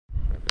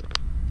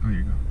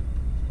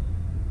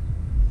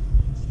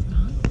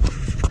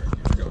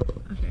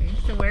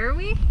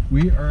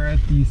We are at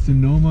the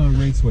Sonoma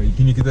Raceway.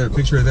 Can you get that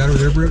picture of that over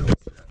there, Britt?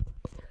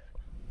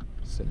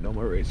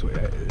 Sonoma Raceway.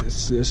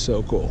 This is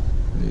so cool.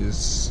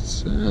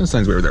 These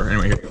signs way over there.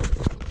 Anyway, here you go.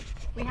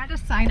 We had to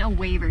sign a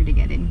waiver to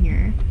get in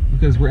here.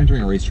 Because we're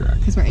entering a racetrack.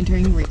 Because we're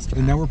entering a racetrack.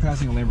 And now we're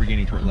passing a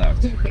Lamborghini to our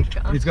left. Oh my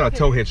god. It's got a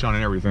tow hitch on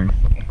and everything.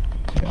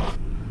 Yeah.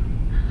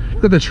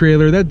 Look at the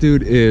trailer. That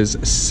dude is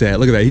set.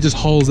 Look at that. He just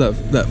hauls that.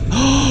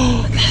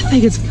 Oh, that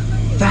thing is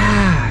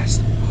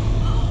fast.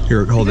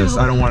 Here, hold this.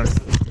 I don't want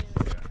to.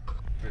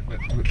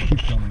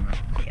 Keep filming that.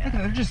 Yeah.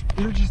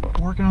 They're just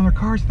working on their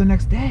cars the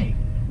next day.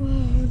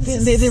 Whoa,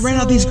 they ran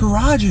out these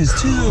garages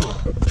too.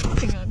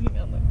 Hang on.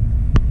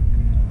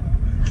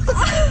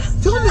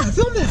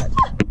 Film that.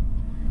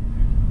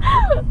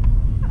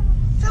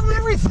 Film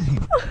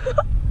everything.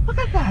 Look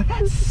at that.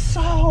 That's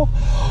so.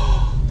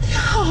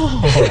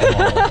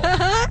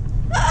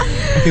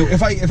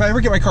 Okay, if I ever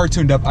get my car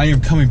tuned up, I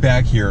am coming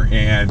back here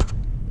and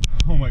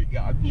oh my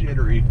god,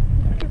 jittery.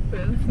 Look at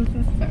this. This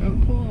is so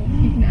cool.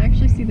 You can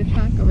actually see the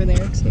track over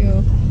there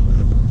too.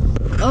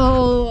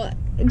 Oh,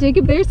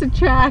 Jacob, there's a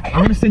track.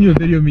 I'm gonna send you a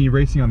video of me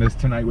racing on this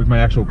tonight with my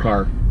actual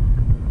car.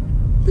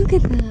 Look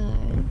at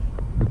that.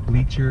 With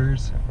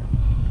bleachers.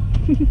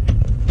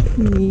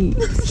 Neat.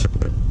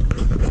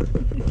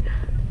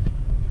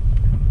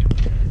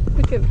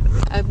 Look at,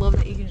 I love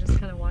that you can just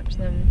kind of watch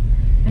them.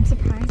 I'm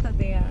surprised that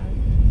they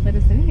let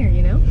us in here,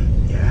 you know?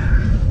 Yeah.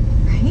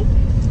 Right?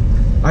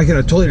 I can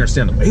totally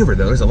understand the waiver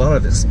though. There's a lot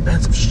of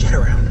expensive shit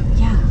around.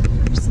 Yeah.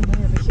 There's some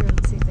more over here.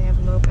 Let's see if they have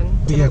them open.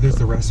 But yeah, there's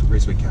the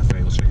Raceway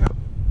Cafe. Let's check it out.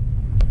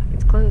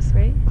 It's close,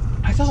 right?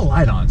 I saw a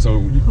light on, so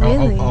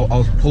Really?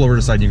 I'll pull over to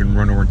the side and you can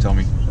run over and tell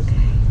me. Okay.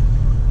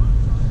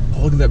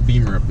 Oh, look at that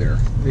Beamer up there.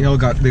 They all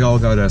got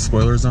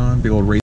spoilers on, big old race.